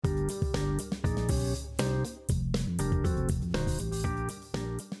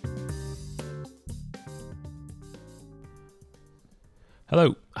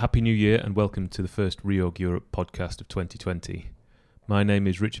Hello, Happy New Year and welcome to the first Reorg Europe podcast of 2020. My name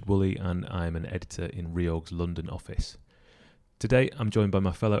is Richard Woolley and I am an editor in Reorg's London office. Today I'm joined by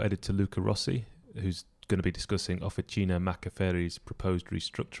my fellow editor Luca Rossi, who's going to be discussing Officina Macaferi's proposed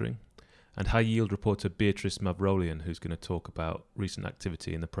restructuring, and high yield reporter Beatrice Mavrolian, who's going to talk about recent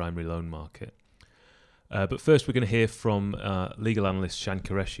activity in the primary loan market. But first we're going to hear from legal analyst Shan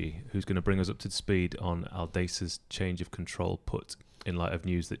Qureshi, who's going to bring us up to speed on Aldesa's change of control put in light of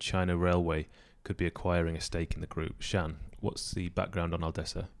news that China Railway could be acquiring a stake in the group. Shan, what's the background on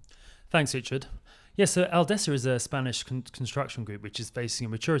Aldesa? Thanks, Richard. Yes, so Aldesa is a Spanish construction group which is facing a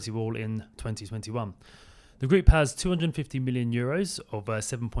maturity wall in 2021. The group has 250 million euros of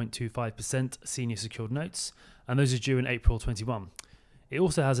 7.25% senior secured notes, and those are due in April 21. It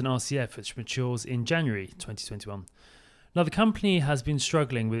also has an RCF which matures in January 2021. Now, the company has been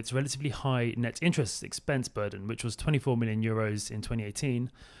struggling with its relatively high net interest expense burden, which was 24 million euros in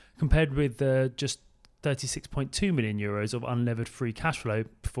 2018, compared with just 36.2 million euros of unlevered free cash flow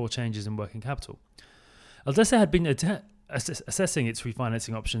before changes in working capital. Aldesa had been assessing its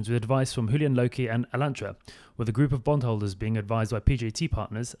refinancing options with advice from Julian Loki and Alantra, with a group of bondholders being advised by PJT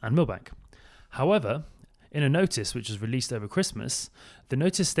Partners and Milbank. However, in a notice which was released over Christmas, the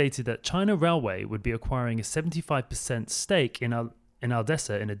notice stated that China Railway would be acquiring a 75% stake in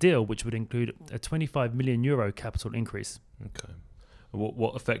Aldesa in a deal which would include a 25 million euro capital increase. Okay.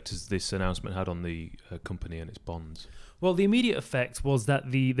 What effect has this announcement had on the company and its bonds? Well, the immediate effect was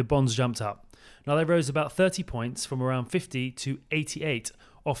that the bonds jumped up. Now, they rose about 30 points from around 50 to 88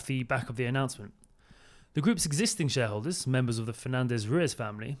 off the back of the announcement. The group's existing shareholders, members of the Fernandez-Ruiz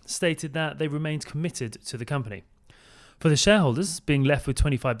family, stated that they remained committed to the company. For the shareholders, being left with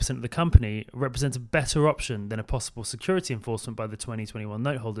 25% of the company represents a better option than a possible security enforcement by the 2021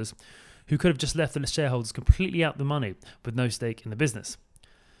 note holders, who could have just left the shareholders completely out the money with no stake in the business.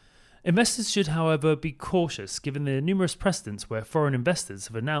 Investors should, however, be cautious given the numerous precedents where foreign investors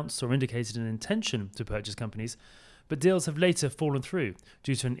have announced or indicated an intention to purchase companies, but deals have later fallen through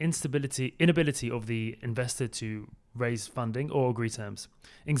due to an inability of the investor to raise funding or agree terms.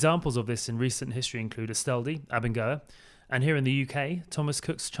 Examples of this in recent history include Astaldi, Abengoa, and here in the UK, Thomas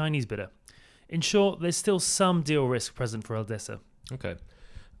Cook's Chinese bidder. In short, there's still some deal risk present for Aldesa. Okay.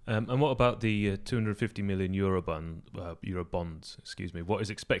 And what about the 250 million euro bonds? What is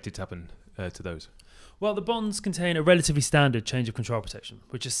expected to happen to those? Well, the bonds contain a relatively standard change of control protection,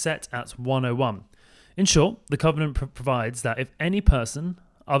 which is set at 101. In short, the covenant provides that if any person,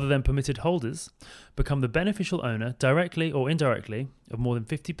 other than permitted holders, become the beneficial owner, directly or indirectly, of more than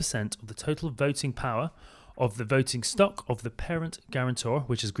 50% of the total voting power of the voting stock of the parent guarantor,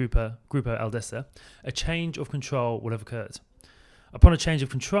 which is Grupo Aldesa, a change of control will have occurred. Upon a change of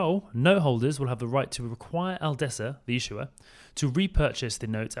control, note holders will have the right to require Aldesa, the issuer, to repurchase the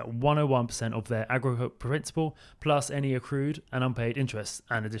notes at 101% of their aggregate principal, plus any accrued and unpaid interest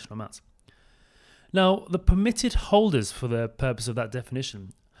and additional amounts. Now, the permitted holders for the purpose of that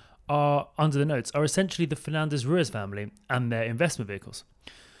definition under the notes are essentially the Fernandez-Ruiz family and their investment vehicles.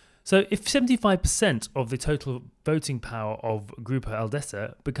 So if 75% of the total voting power of Grupo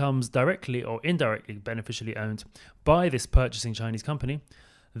Aldesa becomes directly or indirectly beneficially owned by this purchasing Chinese company,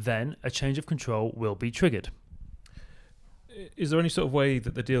 then a change of control will be triggered. Is there any sort of way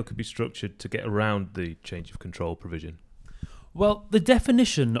that the deal could be structured to get around the change of control provision? Well, the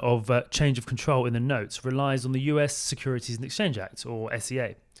definition of change of control in the notes relies on the US Securities and Exchange Act, or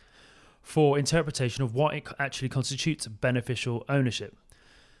SEA, for interpretation of what it actually constitutes beneficial ownership.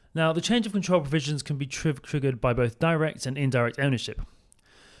 Now, the change of control provisions can be triggered by both direct and indirect ownership.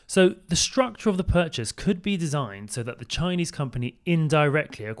 So, the structure of the purchase could be designed so that the Chinese company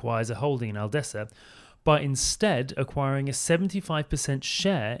indirectly acquires a holding in Aldesa by instead acquiring a 75%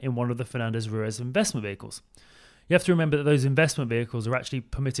 share in one of the Fernandez-Ruiz investment vehicles. You have to remember that those investment vehicles are actually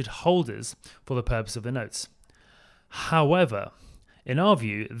permitted holders for the purpose of the notes. However, in our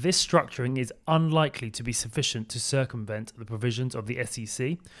view, this structuring is unlikely to be sufficient to circumvent the provisions of the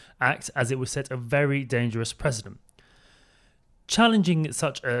SEC Act, as it would set a very dangerous precedent. Challenging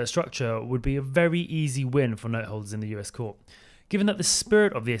such a structure would be a very easy win for note holders in the US court, given that the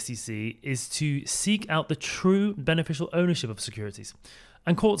spirit of the SEC is to seek out the true beneficial ownership of securities,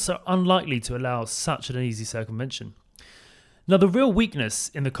 and courts are unlikely to allow such an easy circumvention. Now, the real weakness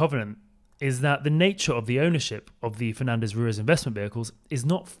in the covenant is that the nature of the ownership of the Fernandez-Ruiz investment vehicles is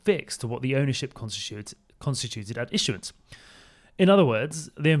not fixed to what the ownership constituted at issuance. In other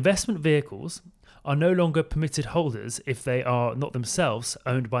words, the investment vehicles are no longer permitted holders if they are not themselves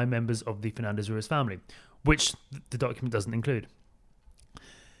owned by members of the Fernandez-Ruiz family, which the document doesn't include.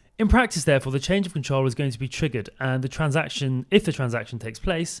 In practice, therefore, the change of control is going to be triggered, and if the transaction takes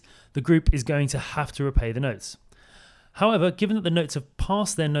place, the group is going to have to repay the notes. However, given that the notes have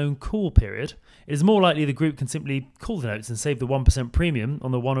passed their known call period, it is more likely the group can simply call the notes and save the 1% premium on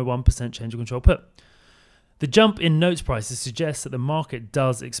the 101% change of control put. The jump in notes prices suggests that the market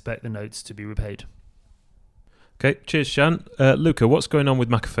does expect the notes to be repaid. Okay, cheers, Shan. Luca, what's going on with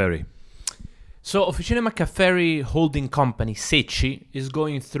Maccaferri? So, Officine Maccaferri holding company, SECI, is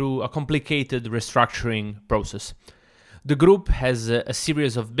going through a complicated restructuring process. The group has a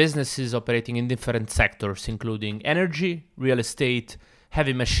series of businesses operating in different sectors, including energy, real estate,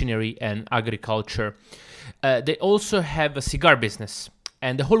 heavy machinery, and agriculture. They also have a cigar business,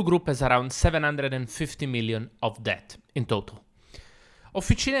 and the whole group has around 750 million of debt in total.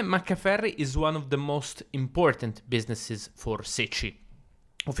 Officine Maccaferri is one of the most important businesses for SECI.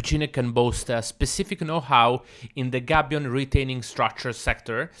 Officine can boast a specific know-how in the gabion retaining structure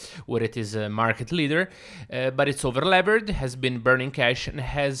sector, where it is a market leader, but it's over-levered, has been burning cash, and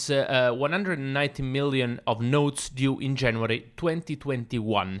has 190 million of notes due in January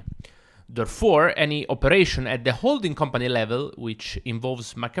 2021. Therefore, any operation at the holding company level, which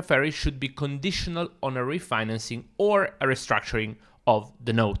involves Maccaferri, should be conditional on a refinancing or a restructuring of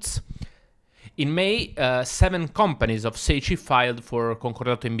the notes. In May, 7 companies of SECI filed for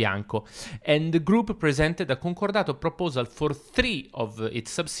Concordato in Bianco, and the group presented a Concordato proposal for 3 of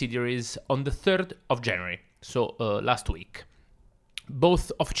its subsidiaries on the 3rd of January, so last week.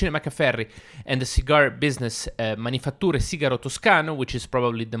 Both Officine Maccaferri and the cigar business Manifatture Sigaro Toscano, which is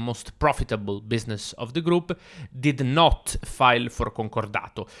probably the most profitable business of the group, did not file for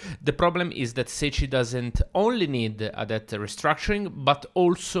Concordato. The problem is that SECI doesn't only need a debt restructuring, but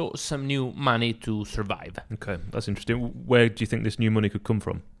also some new money to survive. Okay, that's interesting. Where do you think this new money could come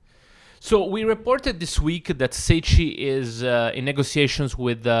from? So we reported this week that SECI is in negotiations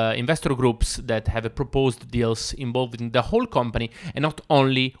with investor groups that have proposed deals involving the whole company and not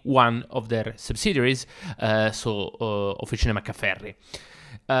only one of their subsidiaries, Officine Maccaferri.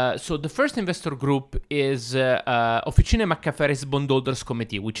 So the first investor group is Officine Maccaferri's Bondholders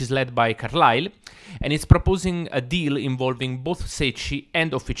Committee, which is led by Carlyle, and it's proposing a deal involving both SECI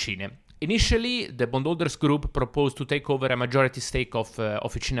and Officine. Initially, the bondholders group proposed to take over a majority stake of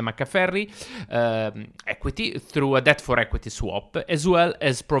Officine Maccaferri equity through a debt-for-equity swap, as well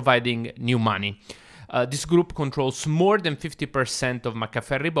as providing new money. This group controls more than 50% of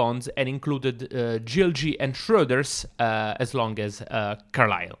Maccaferri bonds and included GLG and Schroders, as long as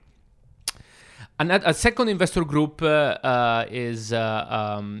Carlyle. A second investor group is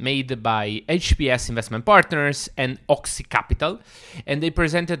made by HPS Investment Partners and Oxy Capital, and they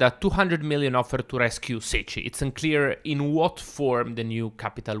presented a 200 million offer to rescue SECI. It's unclear in what form the new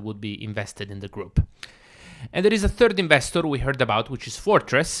capital would be invested in the group. And there is a third investor we heard about, which is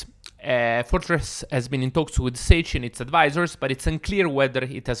Fortress. Fortress has been in talks with SECI and its advisors, but it's unclear whether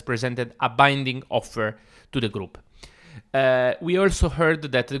it has presented a binding offer to the group. We also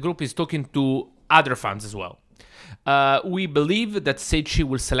heard that the group is talking to other funds as well. We believe that SECI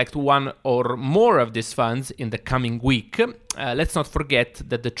will select one or more of these funds in the coming week. Let's not forget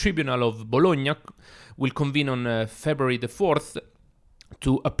that the Tribunal of Bologna will convene on February the 4th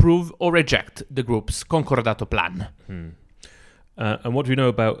to approve or reject the group's Concordato plan. And what do we know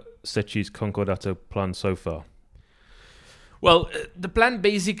about SECI's Concordato plan so far? Well, the plan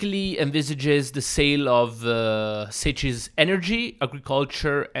basically envisages the sale of SECI's energy,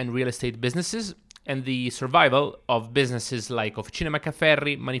 agriculture, and real estate businesses, and the survival of businesses like Officine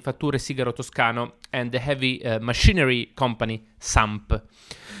Maccaferri, Manifatture Sigaro Toscano, and the heavy machinery company SAMP.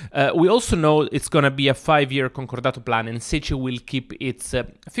 We also know it's going to be a 5-year Concordato plan, and SECI will keep its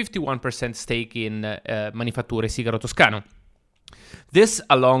 51% stake in Manifatture Sigaro Toscano. This,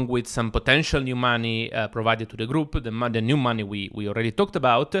 along with some potential new money provided to the group, the new money we already talked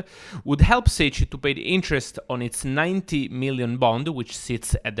about, would help SECI to pay the interest on its 90 million bond, which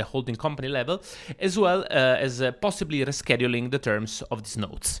sits at the holding company level, as well as possibly rescheduling the terms of these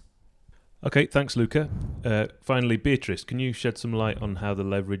notes. Okay, thanks, Luca. Finally, Beatrice, can you shed some light on how the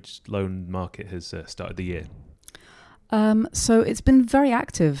leveraged loan market has started the year? So it's been very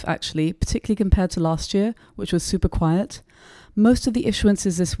active, actually, particularly compared to last year, which was super quiet. Most of the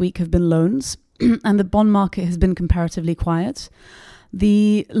issuances this week have been loans, and the bond market has been comparatively quiet.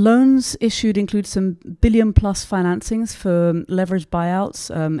 The loans issued include some billion-plus financings for leveraged buyouts,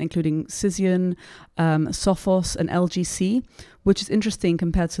 including Cision, Sophos, and LGC, which is interesting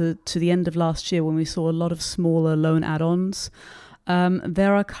compared to the end of last year when we saw a lot of smaller loan add-ons.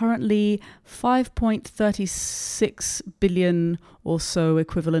 There are currently 5.36 billion or so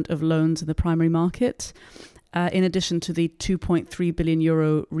equivalent of loans in the primary market. in addition to the 2.3 billion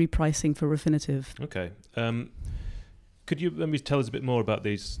euro repricing for Refinitiv. Okay. Could you maybe tell us a bit more about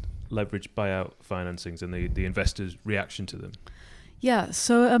these leveraged buyout financings and the investors' reaction to them? Yeah,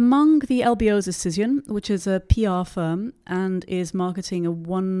 so among the LBOs is Cision, which is a PR firm and is marketing a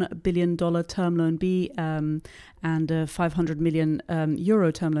 $1 billion term loan B and a 500 million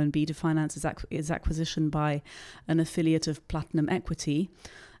euro term loan B to finance its acquisition by an affiliate of Platinum Equity.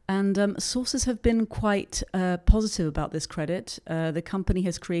 And sources have been quite positive about this credit. The company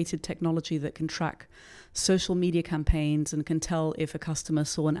has created technology that can track social media campaigns and can tell if a customer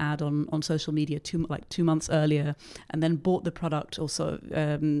saw an ad on social media 2 months earlier and then bought the product also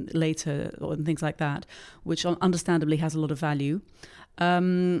later and things like that, which understandably has a lot of value.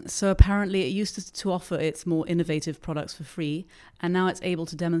 So apparently it used to offer its more innovative products for free, and now it's able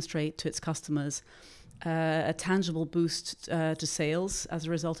to demonstrate to its customers a tangible boost to sales as a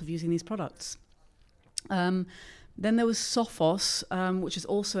result of using these products. Then there was Sophos, which is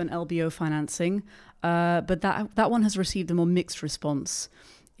also an LBO financing, but that one has received a more mixed response.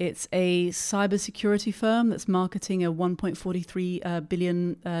 It's a cybersecurity firm that's marketing a $1.43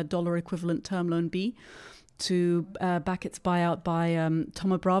 billion equivalent term loan B to back its buyout by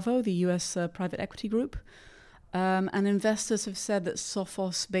Thoma Bravo, the US private equity group. And investors have said that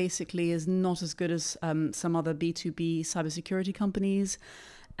Sophos basically is not as good as some other B2B cybersecurity companies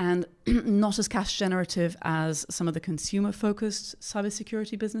and not as cash generative as some of the consumer-focused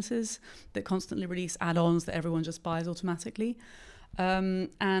cybersecurity businesses that constantly release add-ons that everyone just buys automatically.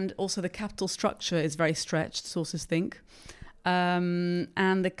 And also the capital structure is very stretched, sources think. And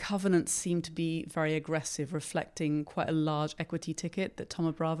the covenants seem to be very aggressive, reflecting quite a large equity ticket that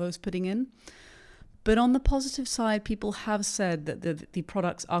Thoma Bravo is putting in. But on the positive side, people have said that the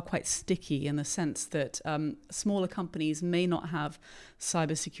products are quite sticky in the sense that smaller companies may not have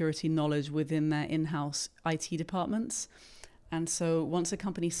cybersecurity knowledge within their in-house IT departments. And so once a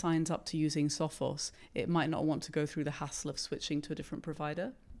company signs up to using Sophos, it might not want to go through the hassle of switching to a different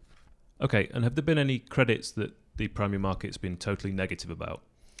provider. Okay, and have there been any credits that the primary market's been totally negative about?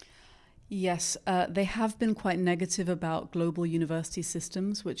 Yes, they have been quite negative about Global University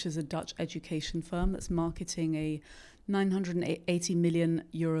Systems, which is a Dutch education firm that's marketing a 980 million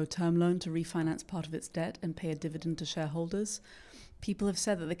euro term loan to refinance part of its debt and pay a dividend to shareholders. People have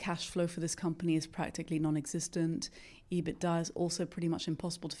said that the cash flow for this company is practically non-existent. EBITDA is also pretty much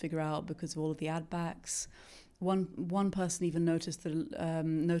impossible to figure out because of all of the add backs. One person even noted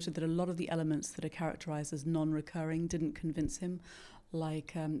that a lot of the elements that are characterized as non-recurring didn't convince him,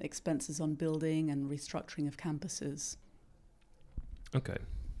 like expenses on building and restructuring of campuses. Okay.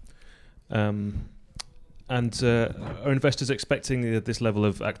 And are investors expecting this level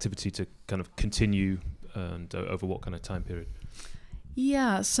of activity to kind of continue and over what kind of time period?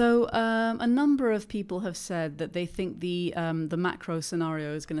 Yeah, so a number of people have said that they think the macro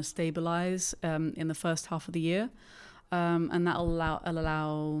scenario is going to stabilize in the first half of the year. And that will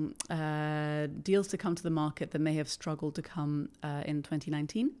allow deals to come to the market that may have struggled to come in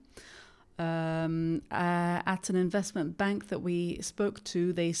 2019. At an investment bank that we spoke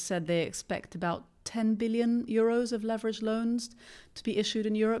to, they said they expect about 10 billion euros of leveraged loans to be issued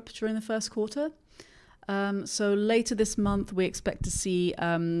in Europe during the first quarter. So later this month, we expect to see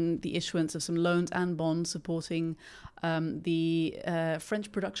the issuance of some loans and bonds supporting the French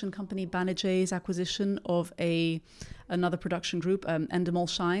production company Banijay's acquisition of another production group, Endemol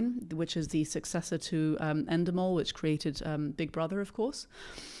Shine, which is the successor to Endemol, which created Big Brother, of course.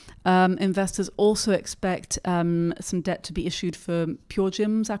 Investors also expect some debt to be issued for Pure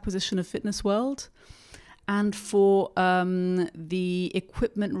Gym's acquisition of Fitness World. And for the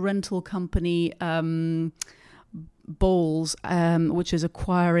equipment rental company Bowles, which is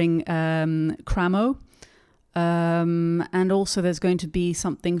acquiring Cramo. And also there's going to be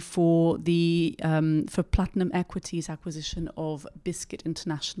something for for Platinum Equity's acquisition of Biscuit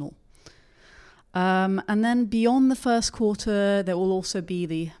International. And then beyond the first quarter, there will also be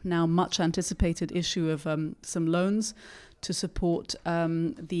the now much anticipated issue of some loans to support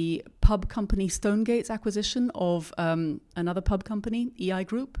the pub company Stonegate's acquisition of another pub company, EI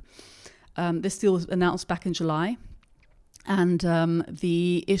Group. This deal was announced back in July, and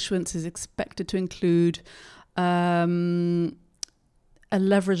the issuance is expected to include a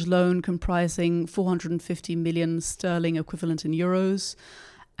leveraged loan comprising 450 million sterling equivalent in euros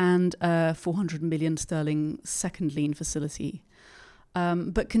and 400 million sterling second lien facility.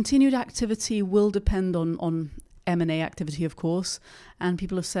 But continued activity will depend on M&A activity, of course, and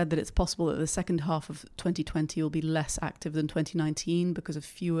people have said that it's possible that the second half of 2020 will be less active than 2019 because of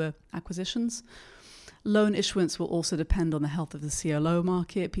fewer acquisitions. Loan issuance will also depend on the health of the CLO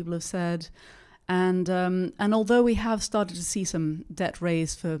market, people have said, And although we have started to see some debt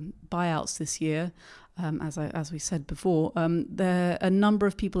raised for buyouts this year, as we said before, a number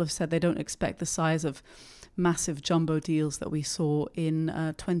of people have said they don't expect the size of massive jumbo deals that we saw in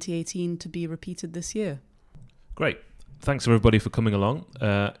 2018 to be repeated this year. Great. Thanks everybody for coming along.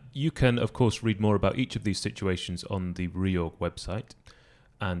 You can, of course, read more about each of these situations on the Reorg website,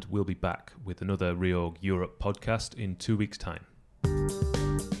 and we'll be back with another Reorg Europe podcast in 2 weeks' time.